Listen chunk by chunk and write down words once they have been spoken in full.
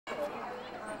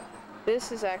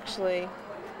This is actually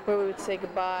where we would say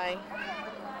goodbye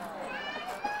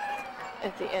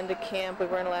at the end of camp. We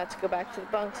weren't allowed to go back to the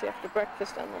bunks after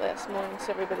breakfast on the last morning,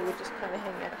 so everybody would just kind of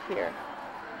hang out here.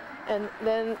 And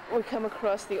then we come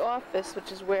across the office,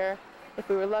 which is where, if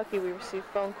we were lucky, we received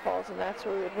phone calls, and that's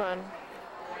where we would run.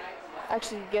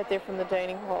 Actually, you get there from the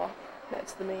dining hall.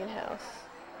 That's the main house.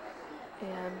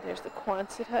 And there's the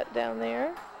Quonset hut down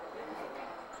there.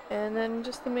 And then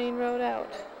just the main road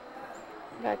out.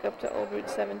 Back up to Old Route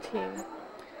 17.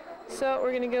 So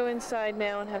we're going to go inside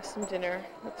now and have some dinner.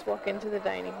 Let's walk into the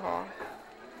dining hall.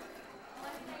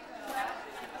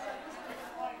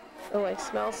 Oh, I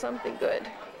smell something good.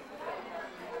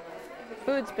 The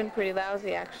food's been pretty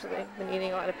lousy, actually. Been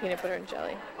eating a lot of peanut butter and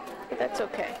jelly. But that's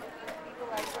okay.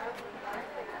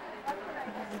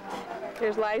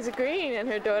 There's Liza Green and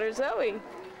her daughter Zoe.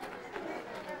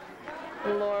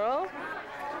 Laurel,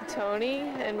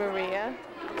 Tony, and Maria.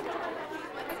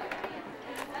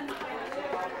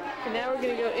 And now we're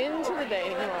going to go into the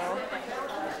dining hall.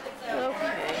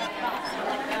 Okay.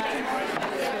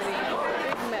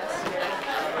 Big mess here.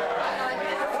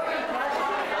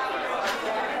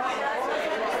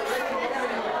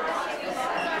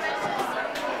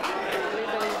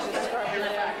 Everybody's just scrubbing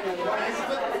it out. Looks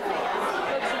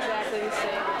exactly the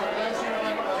same. Kind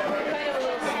of a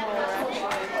little smaller,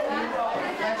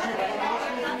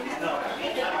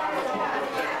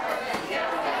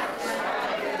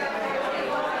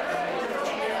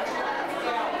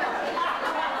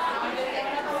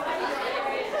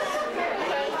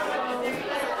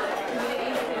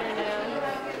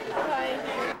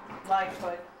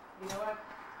 You know what?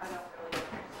 I don't really.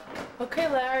 Okay,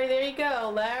 Larry, there you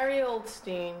go. Larry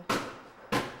Oldstein.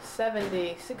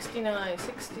 70, 69,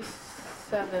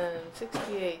 67,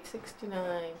 68,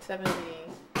 69, 70.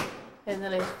 And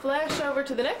then I flash over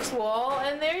to the next wall,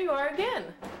 and there you are again.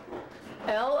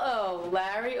 L.O.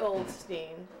 Larry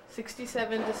Oldstein.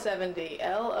 67 to 70.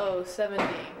 L.O. 70.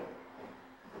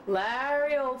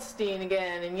 Larry Oldstein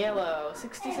again in yellow.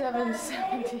 67 to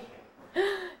 70.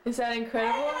 Is that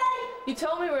incredible? You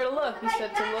told me where to look. You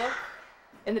said to look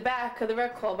in the back of the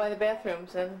rec hall by the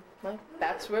bathrooms, and like,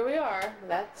 that's where we are.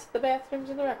 That's the bathrooms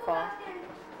in the rec hall.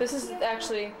 This is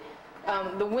actually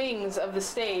the wings of the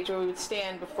stage where we would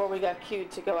stand before we got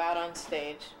cued to go out on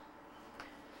stage.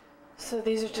 So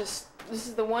these are just, this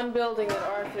is the one building that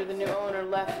Arthur, the new owner,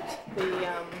 left the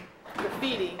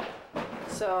graffiti.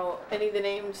 So any of the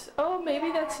names, oh,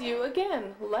 maybe that's you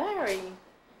again, Larry.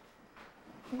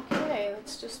 Okay,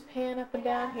 let's just pan up and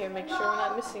down here, make sure we're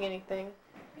not missing anything.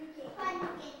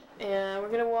 And we're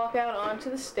going to walk out onto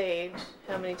the stage.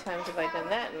 How many times have I done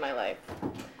that in my life?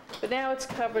 But now it's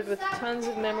covered with tons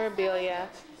of memorabilia,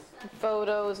 and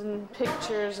photos and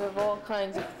pictures of all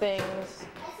kinds of things.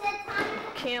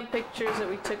 Camp pictures that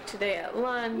we took today at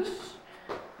lunch,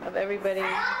 of everybody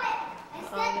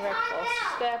on the rec hall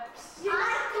steps.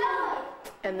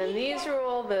 And then these are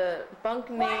all the bunk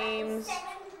names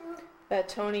that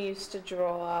Tony used to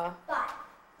draw.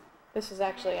 This is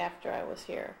actually after I was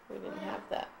here. We didn't have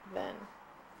that then.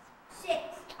 6.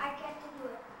 I get to do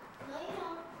it. No, you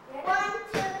don't. 1,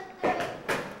 2,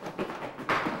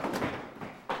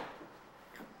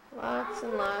 3. Lots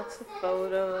and lots of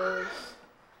photos.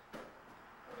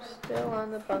 Still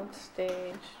on the bunk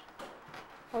stage.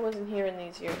 I wasn't here in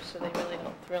these years, so they really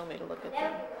don't thrill me to look at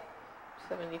them.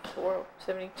 74,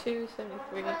 72,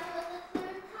 73.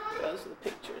 Those are the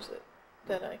pictures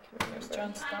that I can remember.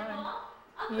 John Stein.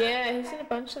 Yeah, he's in a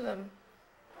bunch of them.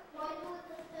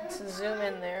 Let's zoom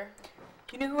in there.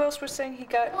 You know who else was saying they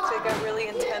got really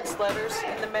intense letters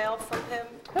in the mail from him?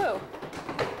 Who?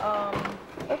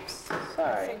 Oops, I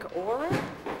sorry. think Aura?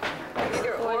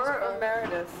 Either Aura or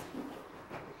Meredith.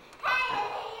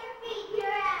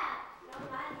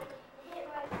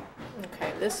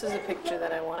 Okay, this is a picture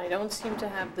that I want. I don't seem to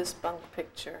have this bunk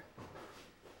picture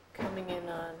coming in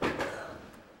on.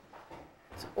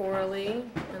 It's Orly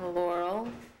and Laurel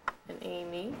and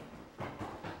Amy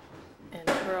and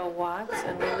Pearl Watts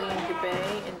and Lillian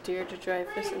Dubay and Deirdre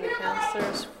Dreyfus, and the counselor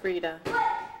is Frida. It's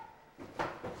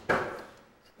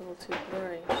a little too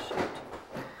blurry. Shoot.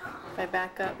 If I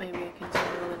back up, maybe I can zoom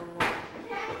a little more.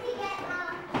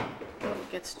 Oh,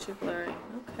 it gets too blurry.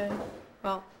 Okay.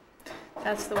 Well,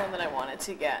 that's the one that I wanted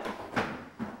to get.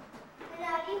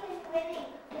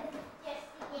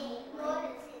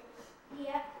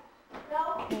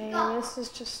 Okay, and this is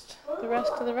just the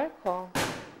rest of the rec hall.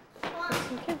 There's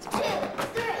some kids playing.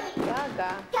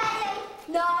 Gaga.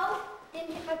 No,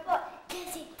 didn't hit my foot.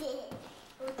 Yes, it did.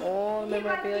 All the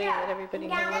memorabilia that everybody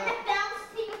Now hung let up. it bounce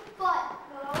to your foot.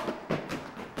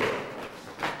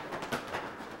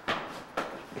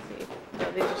 See,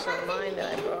 these are some of mine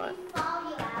that I brought.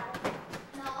 I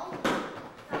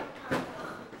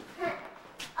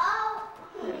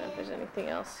don't know if there's anything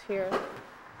else here.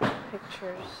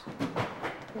 Pictures.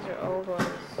 These are old ones.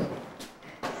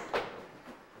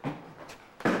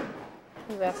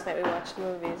 Last night we watched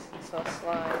movies and saw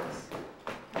slides.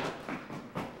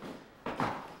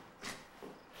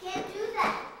 Can't do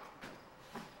that.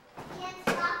 Can't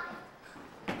stop it.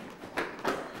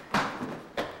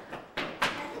 I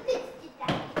think it did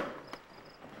that.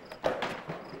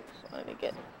 Just wanted to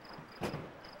get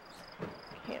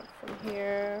camp from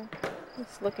here.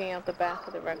 Just looking out the back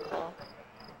of the rec hall.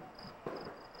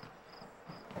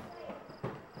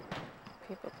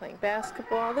 People playing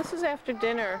basketball. This is after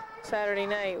dinner, Saturday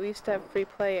night. We used to have free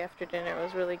play after dinner. It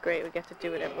was really great. We got to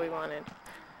do whatever we wanted.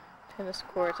 Tennis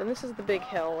courts. And this is the big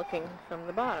hill looking from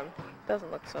the bottom. It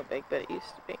doesn't look so big, but it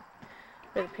used to be.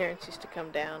 Where the parents used to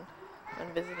come down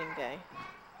on visiting day.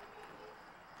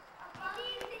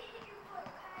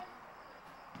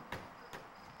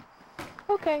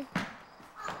 Okay.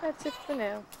 That's it for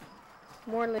now.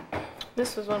 More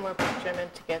This was one more picture I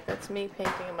meant to get. That's me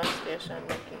painting a mustache on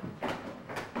Mickey.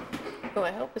 Who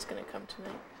I hope is going to come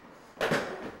tonight.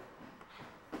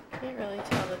 Can't really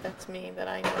tell that that's me, but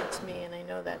I know it's me, and I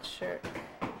know that shirt.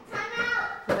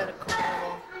 Was at a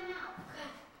carnival. I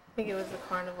think it was the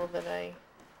carnival that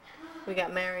we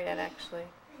got married at, actually.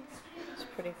 It's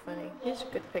pretty funny. These are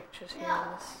good pictures here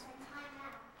on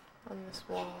this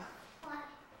wall.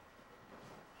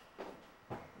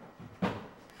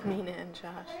 Nina and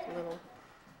Josh, the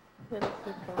little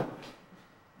people.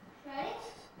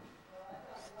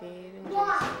 Steve and Jason.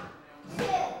 1, 2,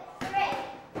 3.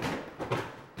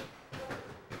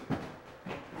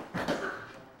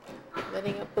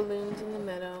 Letting up balloons in the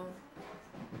meadow.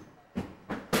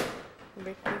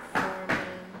 Ricky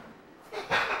Foreman.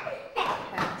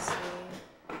 Cassie.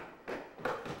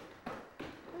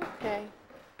 Okay.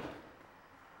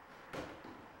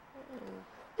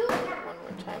 And one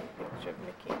more time, picture of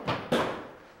Mickey.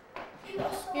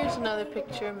 Here's another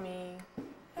picture of me.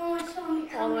 All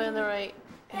the way on the right,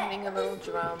 hitting a little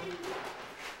drum.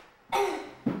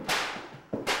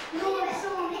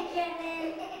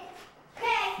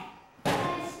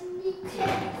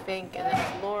 Fink, and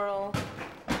that's Laurel.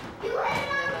 And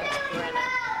then that's Brenna.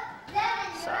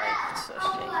 Sorry, it's so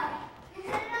shaky.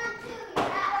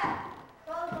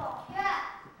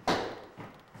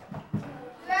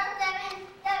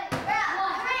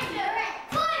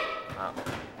 Oh,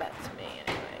 that's me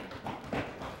anyway.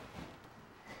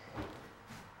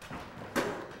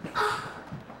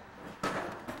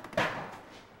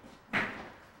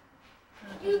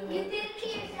 You did it to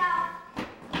yourself.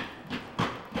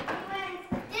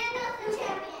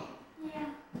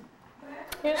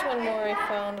 Here's one more I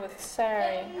found with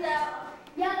Sari. She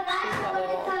probably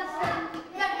won't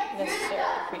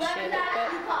necessarily appreciate it,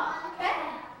 but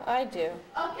I do.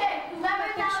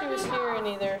 I think she was here in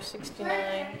either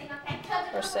 69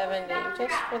 or 70,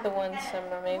 just for the one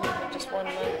summer, maybe for just 1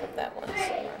 month of that one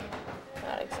summer.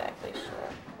 Not exactly sure.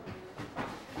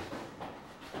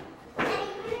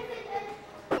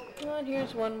 Oh, and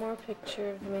here's one more picture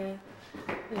of me.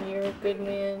 And You're a Good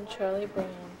Man, Charlie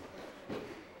Brown.